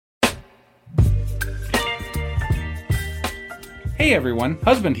Hey everyone,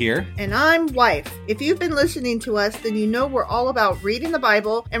 husband here. And I'm wife. If you've been listening to us, then you know we're all about reading the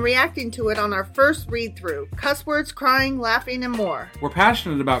Bible and reacting to it on our first read-through. Cuss words, crying, laughing, and more. We're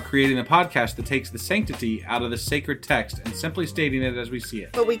passionate about creating a podcast that takes the sanctity out of the sacred text and simply stating it as we see it.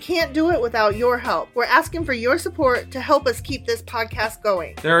 But we can't do it without your help. We're asking for your support to help us keep this podcast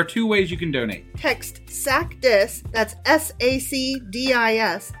going. There are two ways you can donate. Text SACDIS, that's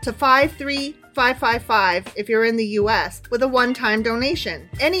SACDIS, to 53555 if you're in the U.S. with a one-time donation.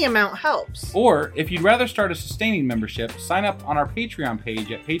 Any amount helps. Or, if you'd rather start a sustaining membership, sign up on our Patreon page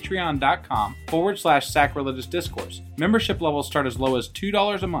at patreon.com/sacrilegious discourse. Membership levels start as low as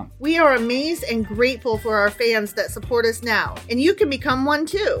 $2 a month. We are amazed and grateful for our fans that support us now, and you can become one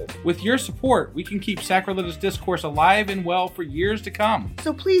too. With your support, we can keep Sacrilegious Discourse alive and well for years to come.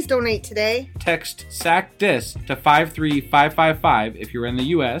 So please donate today. Text SACDIS to 53555 if you're in the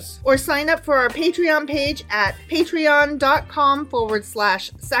U.S. Or sign up for our Patreon page at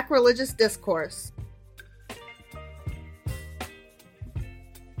patreon.com/sacrilegious discourse.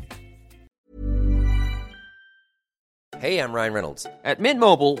 Hey, I'm Ryan Reynolds. At Mint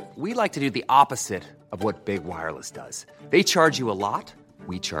Mobile, we like to do the opposite of what Big Wireless does. They charge you a lot,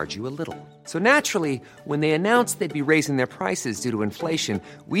 we charge you a little. So naturally, when they announced they'd be raising their prices due to inflation,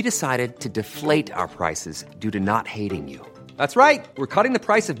 we decided to deflate our prices due to not hating you. That's right. We're cutting the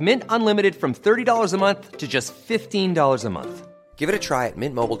price of Mint Unlimited from $30 a month to just $15 a month. Give it a try at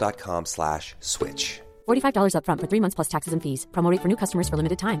mintmobile.com/switch. $45 up front for 3 months plus taxes and fees. Promo rate for new customers for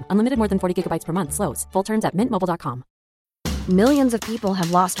limited time. Unlimited more than 40 gigabytes per month slows. Full terms at mintmobile.com. Millions of people have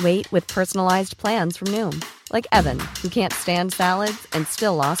lost weight with personalized plans from Noom. Like Evan, who can't stand salads and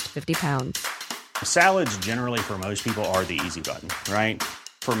still lost 50 pounds. Salads generally for most people are the easy button, right?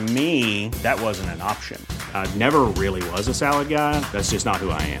 For me, that wasn't an option. I never really was a salad guy. That's just not who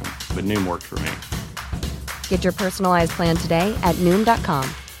I am. But Noom worked for me. Get your personalized plan today at Noom.com.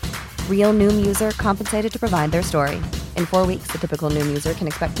 Real Noom user compensated to provide their story. In 4 weeks, the typical Noom user can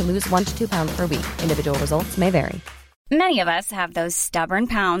expect to lose 1 to 2 pounds per week. Individual results may vary. Many of us have those stubborn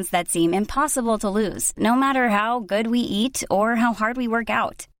pounds that seem impossible to lose, no matter how good we eat or how hard we work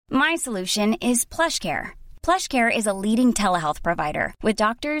out. My solution is PlushCare. PlushCare is a leading telehealth provider with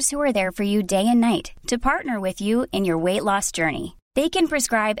doctors who are there for you day and night to partner with you in your weight loss journey. They can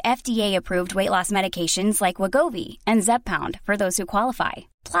prescribe FDA-approved weight loss medications like Wegovy and Zepbound for those who qualify.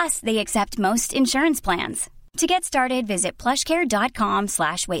 Plus, they accept most insurance plans. To get started, visit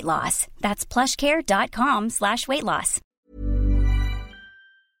plushcare.com/weightloss. That's plushcare.com/weightloss.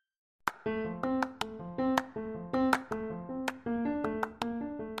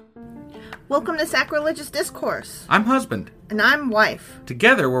 Welcome to Sacrilegious Discourse. I'm husband. And I'm wife.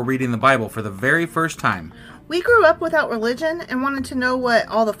 Together, we're reading the Bible for the very first time. We grew up without religion and wanted to know what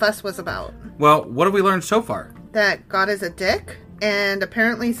all the fuss was about. Well, what have we learned so far? That God is a dick, and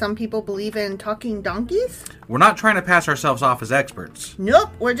apparently some people believe in talking donkeys? We're not trying to pass ourselves off as experts. Nope,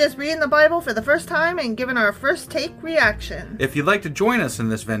 we're just reading the Bible for the first time and giving our first take reaction. If you'd like to join us in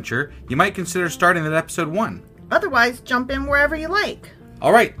this venture, you might consider starting at episode 1. Otherwise, jump in wherever you like.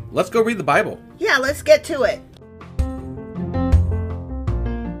 All right, let's go read the Bible. Yeah, let's get to it.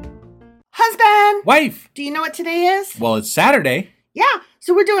 Husband! Wife! Do you know what today is? Well, it's Saturday. Yeah,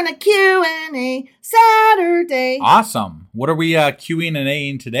 so we're doing a Q&A Saturday. Awesome. What are we Qing and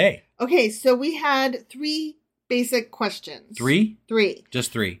Aing today? Okay, so we had 3 basic questions. 3? 3.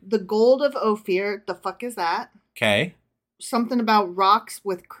 Just 3. The gold of Ophir, the fuck is that? Okay. Something about rocks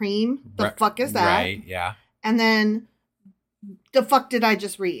with cream, the fuck is that? Right, yeah. And then, the fuck did I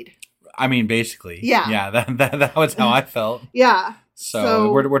just read? I mean, basically. Yeah. Yeah, that was how I felt. Yeah.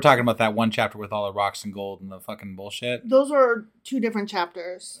 So we're talking about that one chapter with all the rocks and gold and the fucking bullshit? Those are 2 different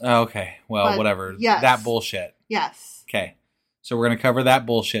chapters. Okay. Well, But whatever. yes. That bullshit. Yes. Okay. So we're going to cover that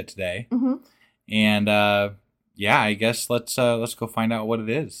bullshit today. Mm-hmm. And, yeah, I guess let's go find out what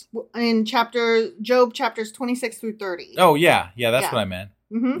it is. In Job chapters 26 through 30. Oh, yeah. Yeah, that's what I meant.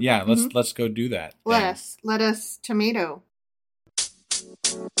 Mm-hmm. Yeah, let's go do that. Let us tomato.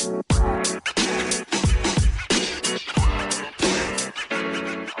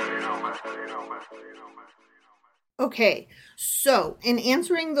 Okay, so in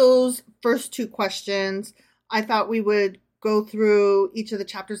answering those first 2 questions, I thought we would go through each of the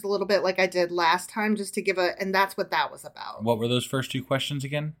chapters a little bit like I did last time, just to give and that's what that was about. What were those first 2 questions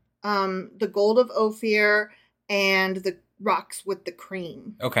again? The gold of Ophir and the rocks with the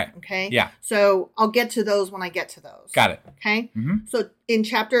cream. Okay. Okay? Yeah. So I'll get to those when I get to those. Got it. Okay? Mm-hmm. So in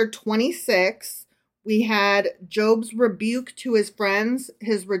chapter 26, we had Job's rebuke to his friends,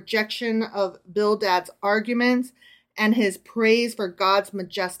 his rejection of Bildad's arguments, and his praise for God's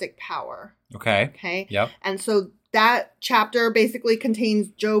majestic power. Okay. Okay? Yep. And so that chapter basically contains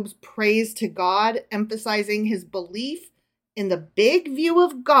Job's praise to God, emphasizing his belief in the big view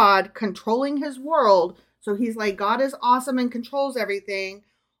of God controlling his world. So he's like, God is awesome and controls everything,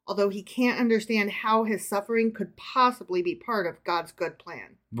 although he can't understand how his suffering could possibly be part of God's good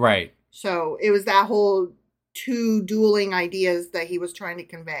plan. Right. So it was that whole two dueling ideas that he was trying to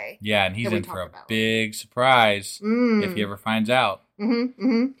convey. Yeah, and he's in for a big surprise if he ever finds out. Mm-hmm,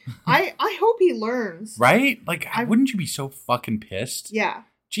 mm-hmm. I hope he learns. Right? Like, wouldn't you be so fucking pissed? Yeah.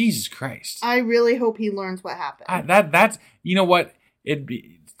 Jesus Christ. I really hope he learns what happened. That's, you know what? It'd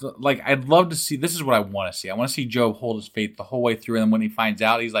be, like, I'd love to see, this is what I want to see. I want to see Job hold his faith the whole way through, and then when he finds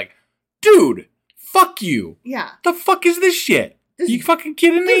out, he's like, dude, fuck you. Yeah. The fuck is this shit? You fucking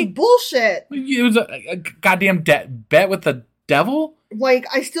kidding me? Bullshit. It was a goddamn bet with the devil? Like,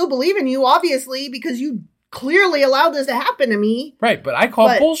 I still believe in you, obviously, because you clearly allowed this to happen to me. Right, but I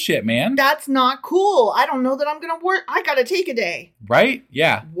call bullshit, man. That's not cool. I don't know that I'm going to work. I got to take a day. Right?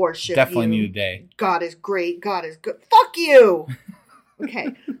 Yeah. Worship Definitely you. need a day. God is great. God is good. Fuck you. Okay,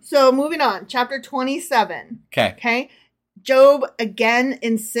 so moving on. Chapter 27. Okay. Job again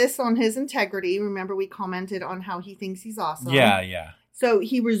insists on his integrity. Remember, we commented on how he thinks he's awesome. Yeah. So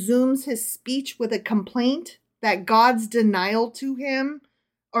he resumes his speech with a complaint that God's denial to him,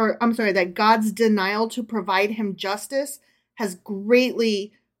 that God's denial to provide him justice has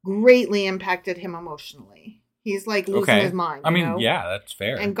greatly impacted him emotionally. He's like losing his mind. I mean, yeah, that's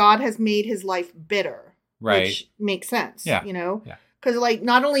fair. And God has made his life bitter. Right. Which makes sense. Yeah. You know? Yeah. Because, like,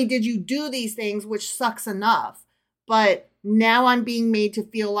 not only did you do these things, which sucks enough, but now I'm being made to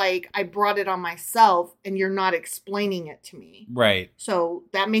feel like I brought it on myself and you're not explaining it to me. Right. So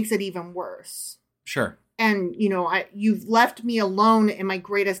that makes it even worse. Sure. And, you know, you've left me alone in my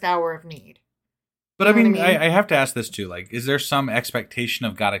greatest hour of need. But I mean, I have to ask this too. Like, is there some expectation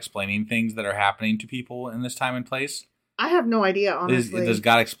of God explaining things that are happening to people in this time and place? I have no idea, honestly. Does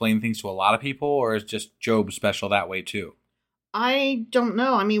God explain things to a lot of people, or is just Job special that way too? I don't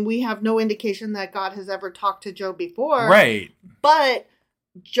know. I mean, we have no indication that God has ever talked to Job before. Right. But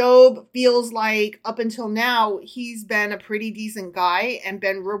Job feels like up until now, he's been a pretty decent guy and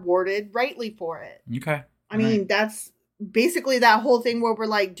been rewarded rightly for it. Okay. I mean, that's basically that whole thing where we're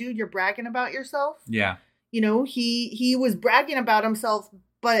like, dude, you're bragging about yourself. Yeah. You know, he was bragging about himself,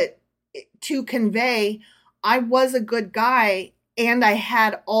 but to convey, I was a good guy and I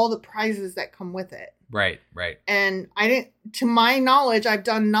had all the prizes that come with it. Right. And to my knowledge, I've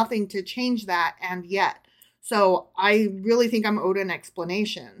done nothing to change that and yet. So I really think I'm owed an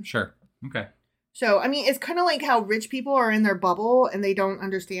explanation. Sure. Okay. So, I mean, it's kind of like how rich people are in their bubble and they don't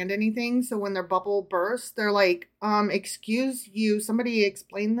understand anything. So when their bubble bursts, they're like, excuse you, somebody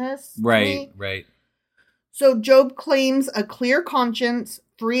explain this to me? Right. So Job claims a clear conscience,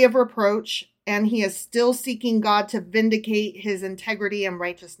 free of reproach, and he is still seeking God to vindicate his integrity and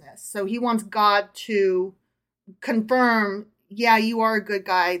righteousness. So he wants God to confirm, yeah, you are a good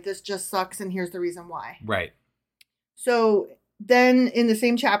guy. This just sucks, and here's the reason why. Right. So then in the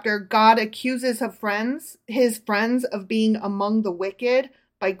same chapter, God accuses his friends of being among the wicked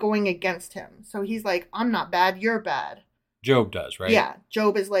by going against him. So he's like, I'm not bad, you're bad. Job does, right? Yeah.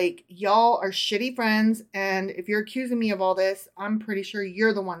 Job is like, y'all are shitty friends, and if you're accusing me of all this, I'm pretty sure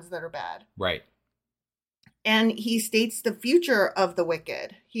you're the ones that are bad. Right. And he states the future of the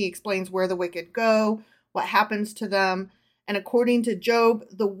wicked. He explains where the wicked go, what happens to them. And according to Job,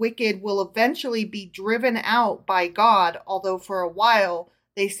 the wicked will eventually be driven out by God, although for a while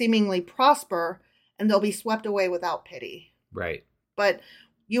they seemingly prosper and they'll be swept away without pity. Right. But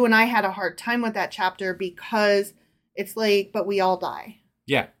you and I had a hard time with that chapter because it's like, but we all die.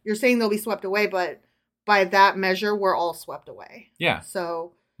 Yeah. You're saying they'll be swept away, but by that measure, we're all swept away. Yeah.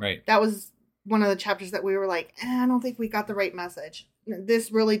 So right. That was one of the chapters that we were like, I don't think we got the right message.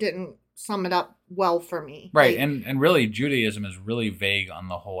 This really didn't sum it up well for me. Right. Like, and really, Judaism is really vague on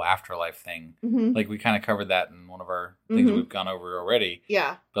the whole afterlife thing. Mm-hmm. Like, we kind of covered that in one of our things that we've gone over already.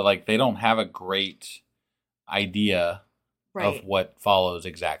 Yeah. But, like, they don't have a great idea of what follows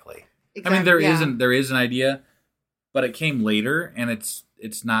exactly. I mean, there is an idea, but it came later, and it's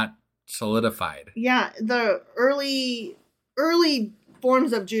not solidified. Yeah, the early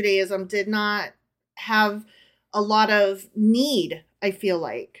forms of Judaism did not have a lot of need, I feel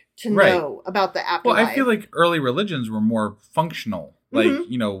like, to know about the afterlife. Well, I feel like early religions were more functional. Like,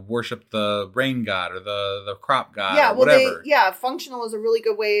 worship the rain god or the crop god or whatever. Functional is a really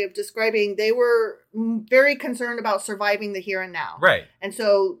good way of describing. They were very concerned about surviving the here and now. Right. And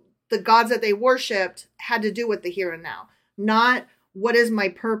so the gods that they worshipped had to do with the here and now. Not what is my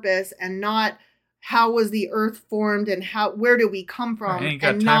purpose, and not how was the earth formed and where do we come from, Right.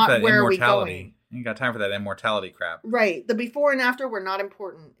 And not where are we going. You ain't got time for that immortality crap. Right. The before and after were not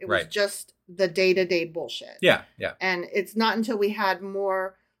important. It was just the day-to-day bullshit. Yeah, yeah. And it's not until we had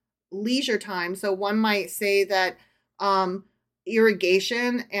more leisure time. So one might say that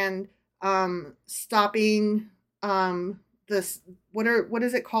irrigation and stopping this, what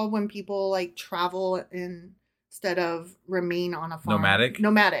is it called when people like travel instead of remain on a farm?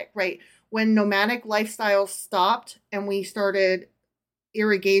 Nomadic, right. When nomadic lifestyles stopped and we started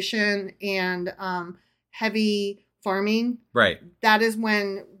irrigation and heavy farming, right, that is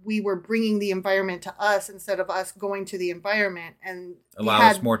when we were bringing the environment to us instead of us going to the environment, and allow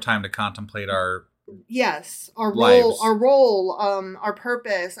us more time to contemplate our role, our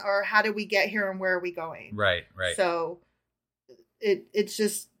purpose, or how did we get here and where are we going? Right. So it's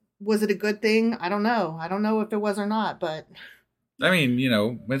just, was it a good thing? I don't know if it was or not, but I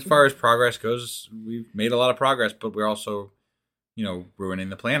mean, as far as progress goes, we've made a lot of progress, but we're also, ruining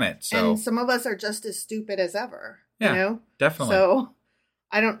the planet. So, and some of us are just as stupid as ever. Yeah, definitely. So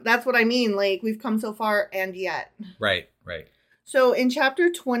that's what I mean. Like, we've come so far and yet. Right. So in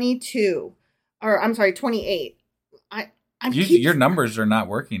chapter 28, your numbers are not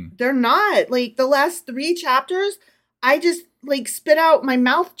working. They're not. Like, the last 3 chapters, I just like spit out, my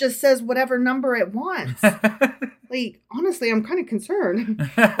mouth just says whatever number it wants. Like, honestly, I'm kind of concerned.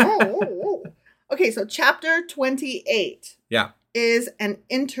 Okay, so chapter 28 is an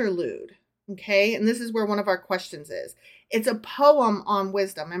interlude. Okay, and this is where one of our questions is. It's a poem on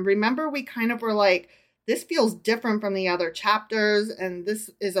wisdom. And remember, we kind of were like, this feels different from the other chapters, and this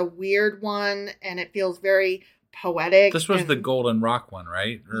is a weird one, and it feels very poetic. This was the Golden Rock one,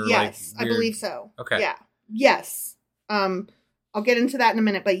 right? Or yes, I believe so. Okay. Yeah. Yes. I'll get into that in a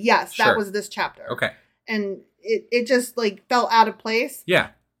minute, but yes, that was this chapter. Okay. And it just like felt out of place.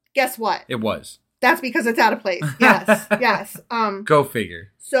 Yeah. Guess what? It was. That's because it's out of place. Yes. Yes. Go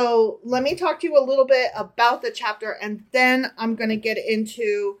figure. So let me talk to you a little bit about the chapter, and then I'm going to get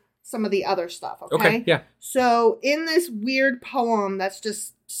into some of the other stuff. Okay. Yeah. So in this weird poem that's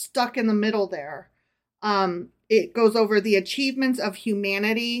just stuck in the middle there, it goes over the achievements of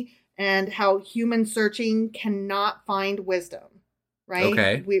humanity and how human searching cannot find wisdom. Right.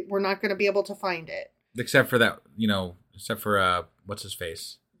 Okay. We're not going to be able to find it. Except for that, except for, what's his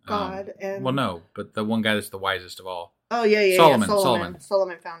face? God. Well, no, but the one guy that's the wisest of all. Oh, yeah.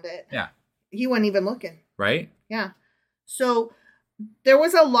 Solomon found it. Yeah. He wasn't even looking. Right? Yeah. So there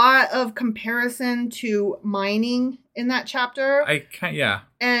was a lot of comparison to mining in that chapter. Yeah.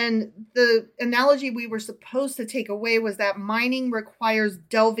 And the analogy we were supposed to take away was that mining requires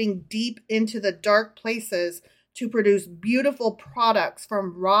delving deep into the dark places to produce beautiful products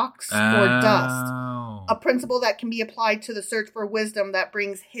from rocks or dust. A principle that can be applied to the search for wisdom that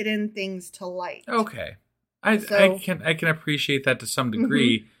brings hidden things to light. Okay. I can appreciate that to some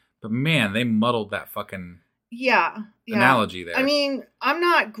degree, but man, they muddled that fucking analogy there. I mean, I'm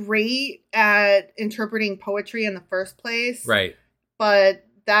not great at interpreting poetry in the first place. Right. But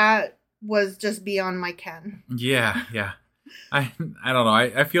that was just beyond my ken. Yeah. I don't know.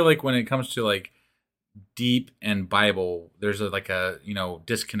 I feel like when it comes to like deep and Bible, there's a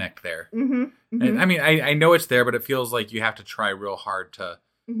disconnect there. And, I mean, I know it's there, but it feels like you have to try real hard to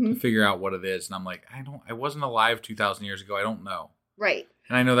figure out what it is. And I'm like, I wasn't alive 2,000 years ago. I don't know. Right.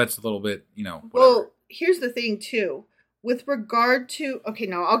 And I know that's a little bit, whatever. Well, here's the thing too. With regard to,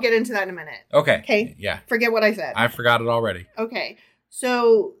 I'll get into that in a minute. Okay. Yeah. Forget what I said. I forgot it already. Okay.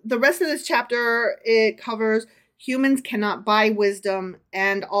 So the rest of this chapter, it covers humans cannot buy wisdom,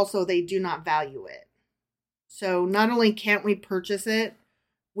 and also they do not value it. So not only can't we purchase it,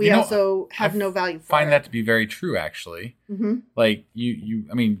 we also have no value for it. I find that to be very true, actually. Like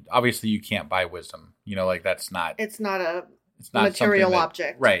I mean, obviously you can't buy wisdom. Like that's not. It's not a material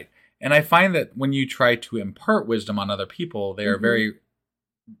object. Right. And I find that when you try to impart wisdom on other people, they are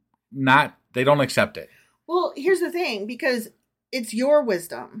they don't accept it. Well, here's the thing, because it's your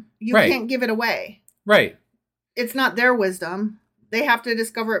wisdom. You can't give it away. Right. It's not their wisdom. They have to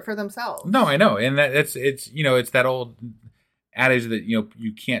discover it for themselves. No, I know. And it's that old adage that,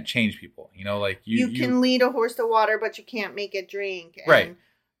 you can't change people, like you can lead a horse to water, but you can't make it drink. And,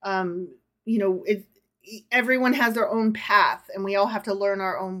 right. Everyone has their own path, and we all have to learn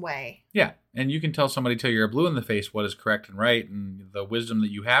our own way. Yeah. And you can tell somebody till you're blue in the face what is correct and right and the wisdom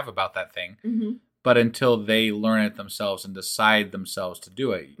that you have about that thing. But until they learn it themselves and decide themselves to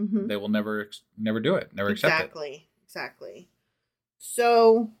do it, they will never do it, never accept it. Exactly.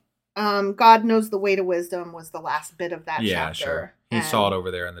 So, God knows the way to wisdom was the last bit of that chapter. Yeah, sure. He saw it over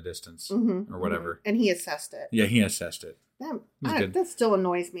there in the distance or whatever. And he assessed it. Yeah, he assessed it. That still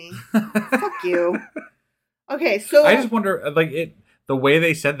annoys me. Fuck you. Okay, so I just wonder, the the way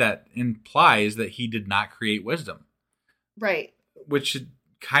they said that implies that he did not create wisdom. Right. Which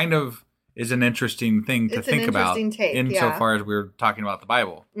kind of is an interesting thing to think about insofar as we're talking about the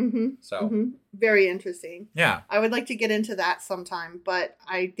Bible. Mm-hmm. So very interesting. Yeah. I would like to get into that sometime, but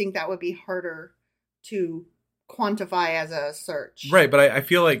I think that would be harder to quantify as a search. Right, but I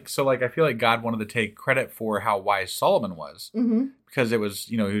feel like God wanted to take credit for how wise Solomon was. Mm-hmm. Because it was,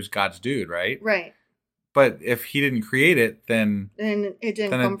 he was God's dude, right? Right. But if he didn't create it, then it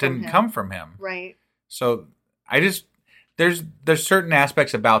didn't come from him. Right. So there's certain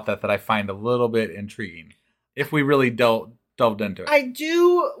aspects about that I find a little bit intriguing if we really delved into it. I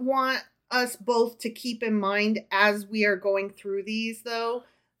do want us both to keep in mind as we are going through these, though,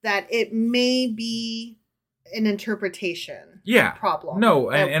 that it may be an interpretation problem.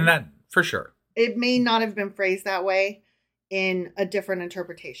 No, and that for sure. It may not have been phrased that way in a different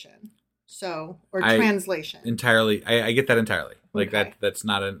interpretation. Or translation. Entirely. I get that entirely. Like okay. that's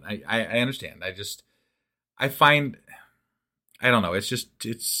not I understand. I find, I don't know.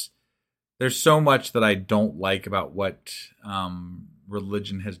 There's so much that I don't like about what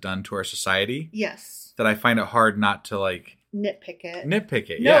religion has done to our society. Yes. That I find it hard not to nitpick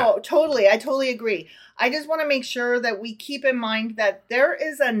it. No, totally. I totally agree. I just want to make sure that we keep in mind that there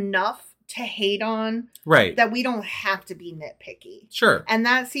is enough to hate on, right? That we don't have to be nitpicky. Sure. And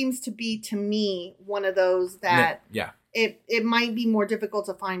that seems to be, to me, one of those that it might be more difficult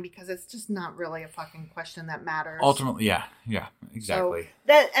to find because it's just not really a fucking question that matters. Ultimately, yeah, exactly. So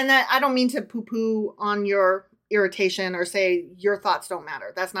that I don't mean to poo-poo on your irritation or say your thoughts don't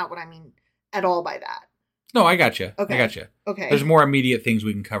matter. That's not what I mean at all by that. No, I got you. Okay. I got you. Okay. There's more immediate things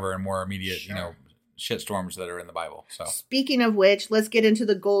we can cover and more immediate, shitstorms that are in the Bible. So speaking of which, let's get into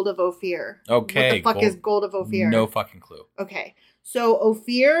the gold of Ophir. Okay. What the fuck is gold of Ophir? No fucking clue. Okay. So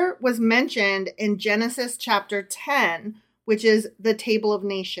Ophir was mentioned in Genesis chapter 10, which is the Table of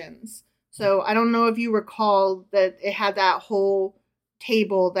Nations. So I don't know if you recall that it had that whole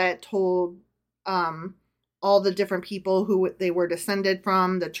table that told all the different people who they were descended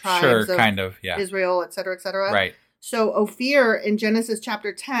from, the tribes of Israel, et cetera, et cetera. Right. So Ophir in Genesis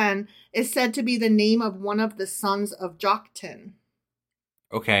chapter 10 is said to be the name of one of the sons of Joktan.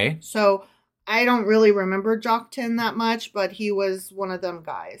 Okay. So I don't really remember Joktan that much, but he was one of them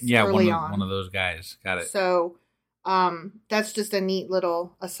guys. Yeah, early one of those guys. Got it. So that's just a neat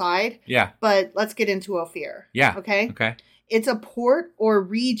little aside. Yeah. But let's get into Ophir. Yeah. Okay? Okay. It's a port or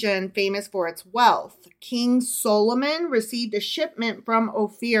region famous for its wealth. King Solomon received a shipment from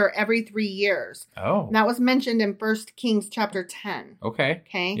Ophir every 3 years. Oh. And that was mentioned in 1 Kings chapter 10. Okay.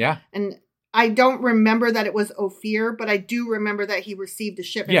 Okay? Yeah. And I don't remember that it was Ophir, but I do remember that he received a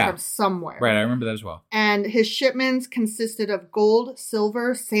shipment from somewhere. Right, I remember that as well. And his shipments consisted of gold,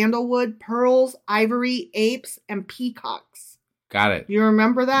 silver, sandalwood, pearls, ivory, apes, and peacocks. Got it. You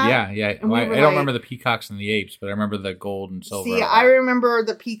remember that? Yeah. Well, I don't remember the peacocks and the apes, but I remember the gold and silver. See, I remember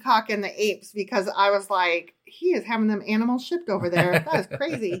the peacock and the apes because I was like, he is having them animals shipped over there. That is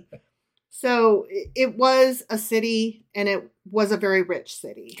crazy. So it was a city, and it was a very rich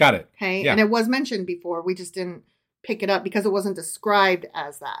city. Got it. Okay. Yeah. And it was mentioned before. We just didn't pick it up because it wasn't described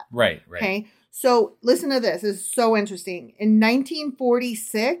as that. Right. Okay. So listen to this. It's so interesting. In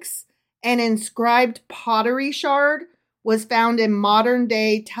 1946, an inscribed pottery shard was found in modern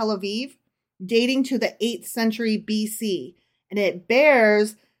day Tel Aviv, dating to the 8th century BC. And it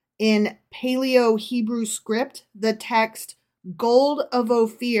bears in Paleo Hebrew script the text, Gold of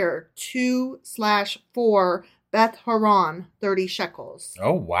Ophir 2/4 Beth Horon 30 shekels.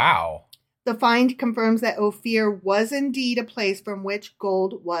 Oh, wow. The find confirms that Ophir was indeed a place from which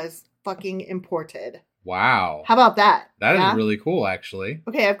gold was fucking imported. Wow. How about that? That is really cool, actually.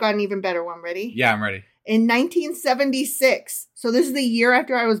 Okay, I've got an even better one. Ready? Yeah, I'm ready. In 1976, so this is the year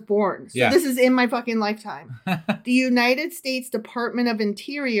after I was born. So this is in my fucking lifetime. The United States Department of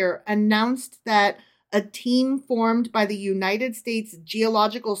Interior announced that a team formed by the United States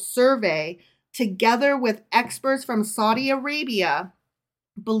Geological Survey, together with experts from Saudi Arabia,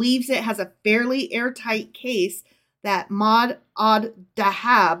 believes it has a fairly airtight case that Ma'ad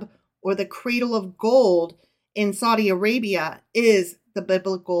ad-Dahab, or the Cradle of Gold in Saudi Arabia, is the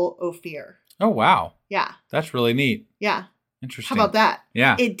biblical Ophir. Oh, wow. Yeah. That's really neat. Yeah. Interesting. How about that?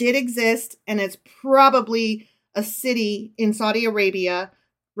 Yeah. It did exist, and it's probably a city in Saudi Arabia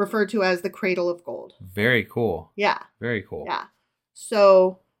referred to as the Cradle of Gold. Very cool. Yeah. Very cool. Yeah.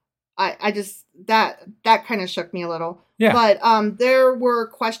 So I just, that kind of shook me a little. Yeah. But there were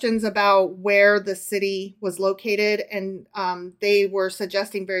questions about where the city was located, and they were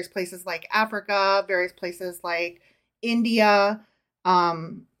suggesting various places like Africa, various places like India,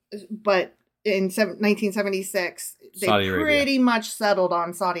 but in 1976, they pretty much settled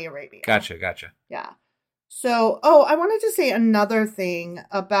on Saudi Arabia. Gotcha. Yeah. So, I wanted to say another thing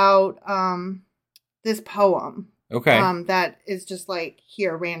about this poem. Okay. That is just like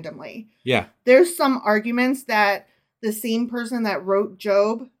here randomly. Yeah. There's some arguments that the same person that wrote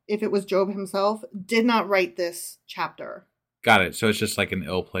Job, if it was Job himself, did not write this chapter. Got it. So it's just like an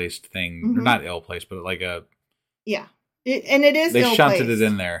ill-placed thing. Mm-hmm. Or not ill-placed, but like a... Yeah. It is they shunted it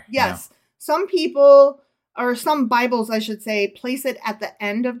in there. Yes. You know? Some people, or some Bibles, I should say, place it at the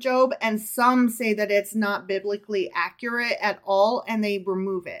end of Job, and some say that it's not biblically accurate at all, and they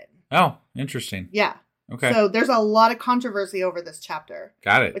remove it. Oh, interesting. Yeah. Okay. So there's a lot of controversy over this chapter.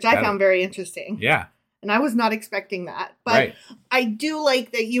 Got it. Which I found very interesting. Yeah. And I was not expecting that. But I do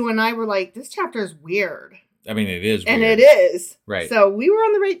like that you and I were like, this chapter is weird. I mean, it is weird. And it is. Right. So we were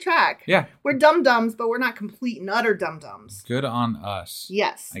on the right track. Yeah. We're dum-dums, but we're not complete and utter dum-dums. Good on us.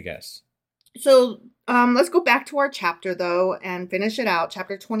 Yes. I guess. So let's go back to our chapter, though, and finish it out.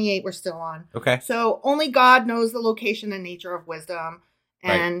 Chapter 28 we're still on. Okay. So only God knows the location and nature of wisdom.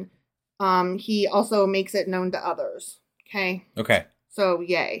 And he also makes it known to others. Okay. Okay. So,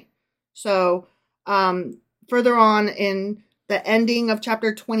 yay. So, further on in the ending of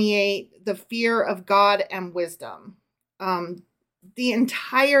chapter 28, the fear of God and wisdom. The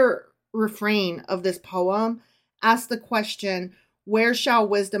entire refrain of this poem asks the question, where shall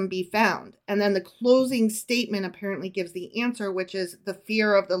wisdom be found? And then the closing statement apparently gives the answer, which is the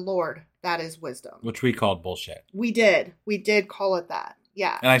fear of the Lord. That is wisdom. Which we called bullshit. We did call it that.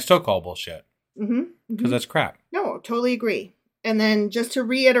 Yeah. And I still call bullshit. Mm-hmm. Because that's crap. No, totally agree. And then just to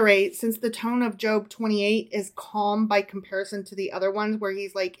reiterate, since the tone of Job 28 is calm by comparison to the other ones where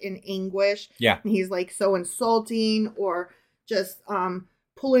he's like in anguish. Yeah. And he's like so insulting or just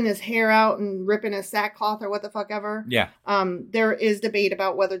pulling his hair out and ripping his sackcloth or what the fuck ever. Yeah. There is debate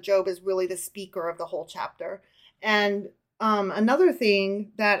about whether Job is really the speaker of the whole chapter. And another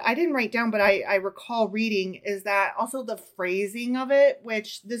thing that I didn't write down, but I recall reading is that also the phrasing of it,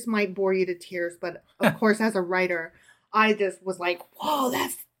 which this might bore you to tears, but of course, as a writer, I just was like, whoa,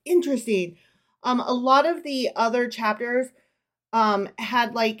 that's interesting. A lot of the other chapters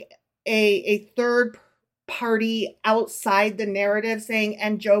had like a third party outside the narrative saying,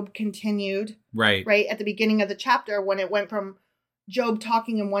 and Job continued. Right. Right. At the beginning of the chapter when it went from Job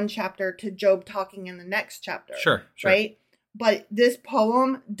talking in one chapter to Job talking in the next chapter. Sure. Right. But this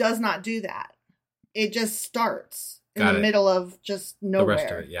poem does not do that. It just starts in the middle of just nowhere. The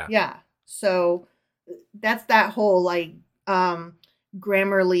rest of it, yeah. Yeah. So that's that whole like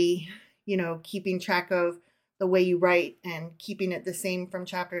Grammarly, keeping track of the way you write and keeping it the same from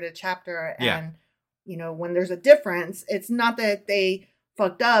chapter to chapter. And, when there's a difference, it's not that they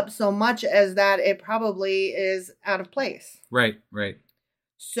fucked up so much as that it probably is out of place. Right.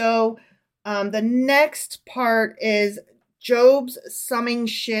 So the next part is Job's summing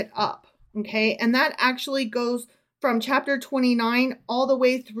shit up. Okay. And that actually goes from chapter 29 all the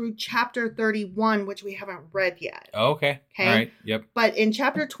way through chapter 31, which we haven't read yet. Okay. All right. Yep. But in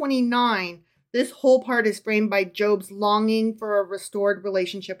chapter 29, this whole part is framed by Job's longing for a restored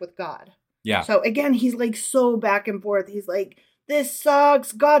relationship with God. Yeah. So again, he's like so back and forth. He's like, this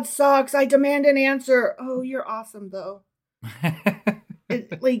sucks. God sucks. I demand an answer. Oh, you're awesome though.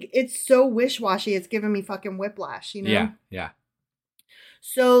 It's so wish-washy. It's giving me fucking whiplash, Yeah.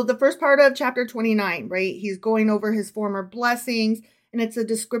 So the first part of chapter 29, right? He's going over his former blessings, and it's a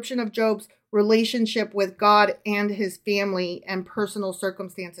description of Job's relationship with God and his family and personal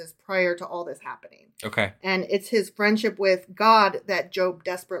circumstances prior to all this happening. Okay. And it's his friendship with God that Job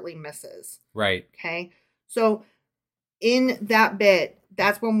desperately misses. Right. Okay. So in that bit,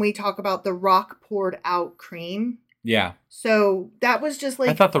 that's when we talk about the rock poured out cream. Yeah. So that was just like...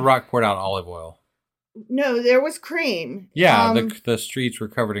 I thought the rock poured out olive oil. No, there was cream. Yeah, the streets were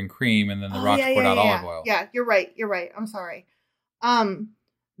covered in cream, and then the rocks poured out olive oil. Yeah, you're right. I'm sorry.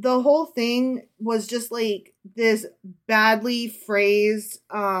 The whole thing was just like this badly phrased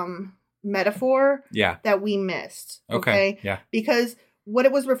metaphor that we missed. Okay. Yeah. Because what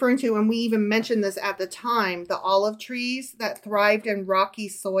it was referring to, and we even mentioned this at the time, the olive trees that thrived in rocky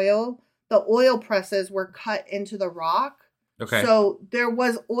soil, the oil presses were cut into the rock. Okay. So there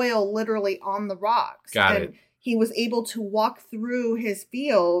was oil literally on the rocks. Got and it. He was able to walk through his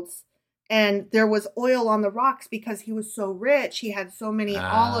fields and there was oil on the rocks because he was so rich. He had so many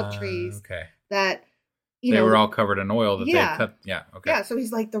olive trees that, they were all covered in oil that they cut. Yeah. Okay. Yeah. So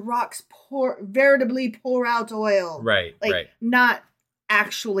he's like, the rocks veritably pour out oil. Right. Like not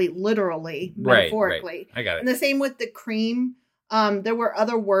actually literally, metaphorically. Right. I got it. And the same with the cream. There were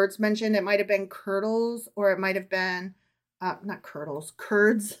other words mentioned. It might have been curdles or it might have been not curdles,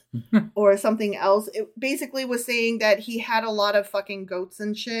 curds or something else. It basically was saying that he had a lot of fucking goats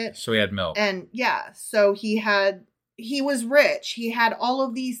and shit. So he had milk. And yeah, so he was rich. He had all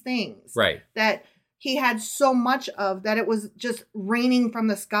of these things. Right. That he had so much of that it was just raining from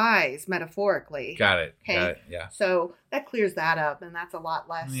the skies, metaphorically. Got it. Okay. Got it. Yeah. So that clears that up, and that's a lot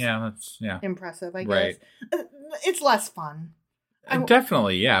less impressive, I guess. Right. It's less fun.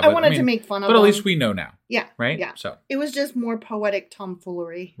 Definitely, yeah. I wanted to make fun of But at them. least we know now. Yeah. Right? Yeah. So it was just more poetic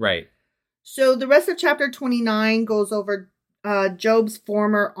tomfoolery. Right. So the rest of chapter 29 goes over Job's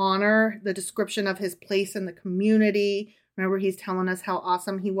former honor, the description of his place in the community. Remember, he's telling us how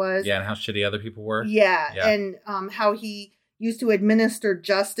awesome he was. Yeah, and how shitty other people were. Yeah. And how he used to administer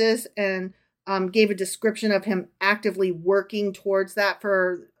justice and gave a description of him actively working towards that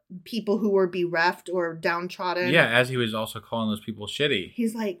for people who were bereft or downtrodden. Yeah, as he was also calling those people shitty.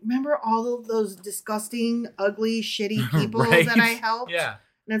 He's like, remember all of those disgusting, ugly, shitty people right? that I helped? Yeah.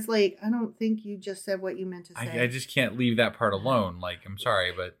 And it's like, I don't think you just said what you meant to say. I just can't leave that part alone. Like, I'm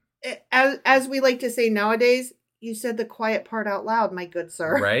sorry, but... As we like to say nowadays, you said the quiet part out loud, my good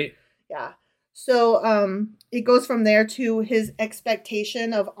sir. Right? Yeah. So it goes from there to his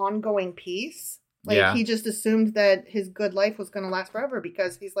expectation of ongoing peace. Like, he just assumed that his good life was going to last forever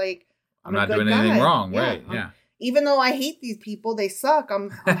because he's like, I'm not doing anything wrong. Yeah. Right. Yeah. Even though I hate these people, they suck.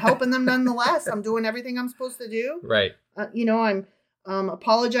 I'm helping them nonetheless. I'm doing everything I'm supposed to do. Right. I'm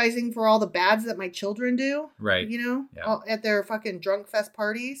apologizing for all the bads that my children do. Right. At their fucking drunk fest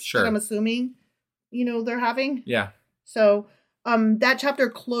parties. Sure. That I'm assuming, they're having. Yeah. So that chapter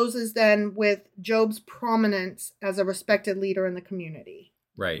closes then with Job's prominence as a respected leader in the community.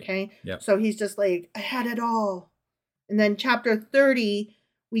 Right. Okay. Yep. So he's just like, I had it all. And then chapter 30,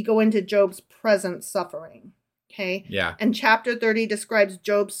 we go into Job's present suffering. Okay. Yeah. And chapter 30 describes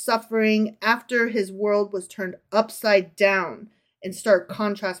Job's suffering after his world was turned upside down, in stark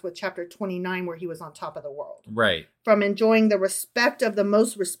contrast with chapter 29, where he was on top of the world. Right. From enjoying the respect of the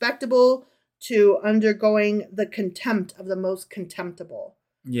most respectable to undergoing the contempt of the most contemptible.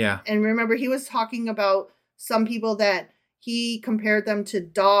 Yeah. And remember, he was talking about some people that he compared them to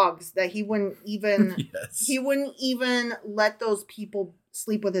dogs, that he wouldn't even he wouldn't even let those people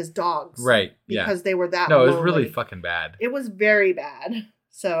sleep with his dogs. Right. Because they were that No, lowly. it was really fucking bad. It was very bad.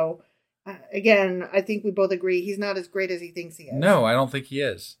 So, again, I think we both agree he's not as great as he thinks he is. No, I don't think he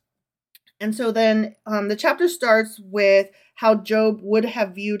is. And so then the chapter starts with how Job would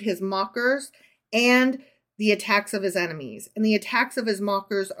have viewed his mockers and the attacks of his enemies. And the attacks of his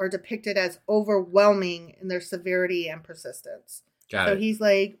mockers are depicted as overwhelming in their severity and persistence. So he's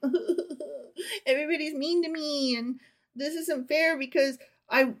like, everybody's mean to me and this isn't fair because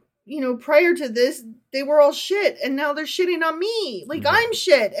prior to this, they were all shit and now they're shitting on me. Like, I'm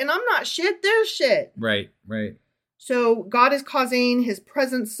shit and I'm not shit, they're shit. Right, right. So God is causing his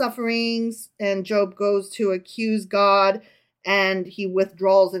present sufferings, and Job goes to accuse God, and he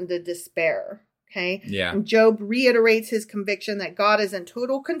withdraws into despair. Okay? Yeah. And Job reiterates his conviction that God is in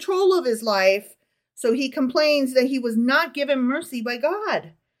total control of his life, so he complains that he was not given mercy by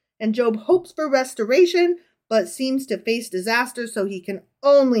God. And Job hopes for restoration, but seems to face disaster, so he can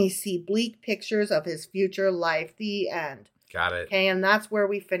only see bleak pictures of his future life. The end. Got it. Okay, and that's where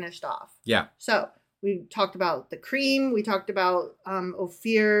we finished off. Yeah. So we talked about the cream. We talked about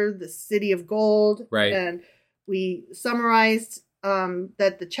Ophir, the city of gold. Right. And we summarized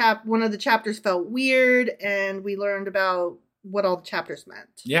that one of the chapters felt weird, and we learned about what all the chapters meant.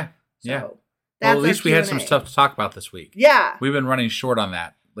 Yeah. So yeah. Well, at least we had some stuff to talk about this week. Yeah. We've been running short on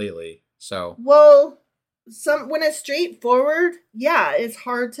that lately. So. Well, when it's straightforward, yeah, it's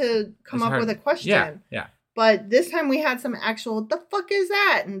hard to come up with a question. Yeah. Yeah. But this time we had some actual, the fuck is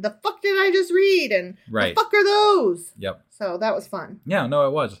that? And the fuck did I just read? And the fuck are those? Yep. So that was fun. Yeah, no,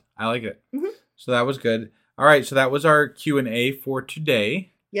 it was. I like it. Mm-hmm. So that was good. All right, so that was our Q&A for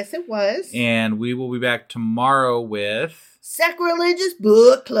today. Yes, it was. And we will be back tomorrow with... Sacrilegious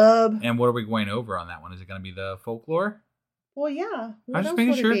Book Club. And what are we going over on that one? Is it going to be the folklore? Well, yeah. I was just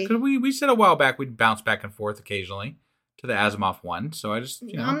making sure, because we said a while back we'd bounce back and forth occasionally to the Asimov one, so I just,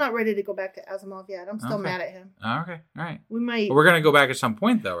 I'm not ready to go back to Asimov yet. I'm still mad at him. Okay, all right. We might... But we're going to go back at some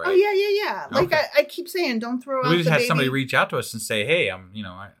point, though, right? Oh, yeah. Like, I keep saying, don't throw out the baby. We just had somebody reach out to us and say, hey, I'm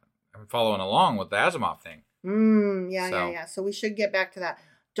following along with the Asimov thing. Yeah. So we should get back to that.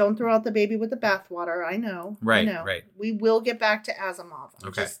 Don't throw out the baby with the bathwater. I know. Right, I know. right. We will get back to Asimov.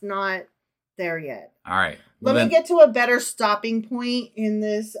 I'm just not there yet. All right. Let me get to a better stopping point in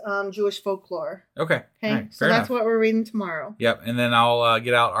this Jewish folklore. Okay. Right, so that's what we're reading tomorrow. Yep. And then I'll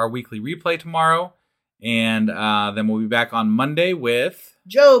get out our weekly replay tomorrow. And then we'll be back on Monday with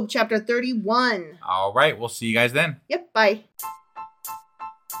Job chapter 31. All right. We'll see you guys then. Yep. Bye.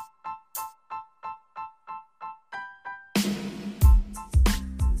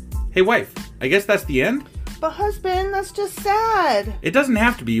 Hey, wife. I guess that's the end? But husband, that's just sad. It doesn't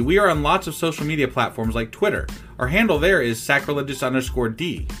have to be. We are on lots of social media platforms like Twitter. Our handle there is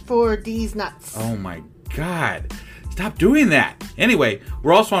sacrilegious_D. For D's nuts. Oh my God. Stop doing that. Anyway,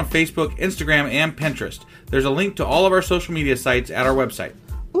 we're also on Facebook, Instagram, and Pinterest. There's a link to all of our social media sites at our website.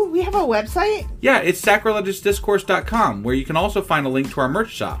 Ooh, we have a website? Yeah, it's sacrilegiousdiscourse.com, where you can also find a link to our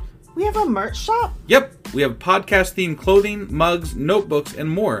merch shop. We have a merch shop? Yep. We have podcast-themed clothing, mugs, notebooks, and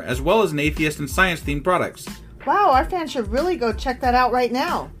more, as well as an atheist and science-themed products. Wow, our fans should really go check that out right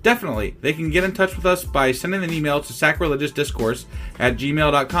now. Definitely. They can get in touch with us by sending an email to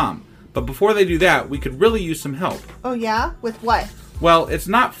sacrilegiousdiscourse@gmail.com. But before they do that, we could really use some help. Oh yeah? With what? Well, it's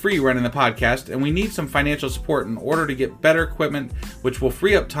not free running the podcast, and we need some financial support in order to get better equipment, which will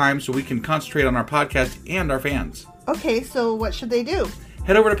free up time so we can concentrate on our podcast and our fans. Okay, so what should they do?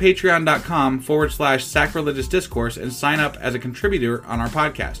 Head over to patreon.com/sacrilegiousdiscourse and sign up as a contributor on our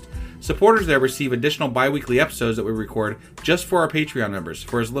podcast. Supporters there receive additional bi-weekly episodes that we record just for our Patreon members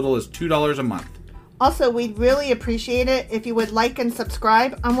for as little as $2 a month. Also, we'd really appreciate it if you would like and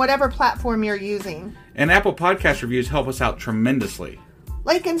subscribe on whatever platform you're using. And Apple Podcast reviews help us out tremendously.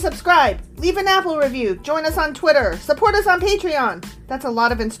 Like and subscribe. Leave an Apple review. Join us on Twitter. Support us on Patreon. That's a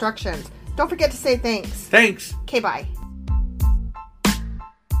lot of instructions. Don't forget to say thanks. Thanks. Okay, bye.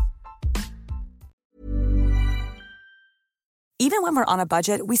 Even when we're on a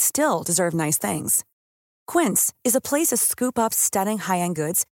budget, we still deserve nice things. Quince is a place to scoop up stunning high-end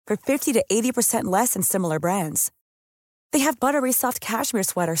goods for 50 to 80% less than similar brands. They have buttery soft cashmere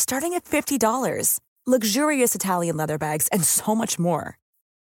sweaters starting at $50, luxurious Italian leather bags, and so much more.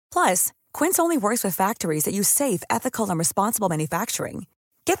 Plus, Quince only works with factories that use safe, ethical, and responsible manufacturing.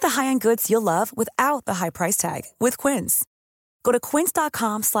 Get the high-end goods you'll love without the high price tag with Quince. Go to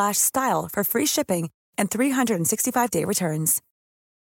quince.com/style for free shipping and 365-day returns.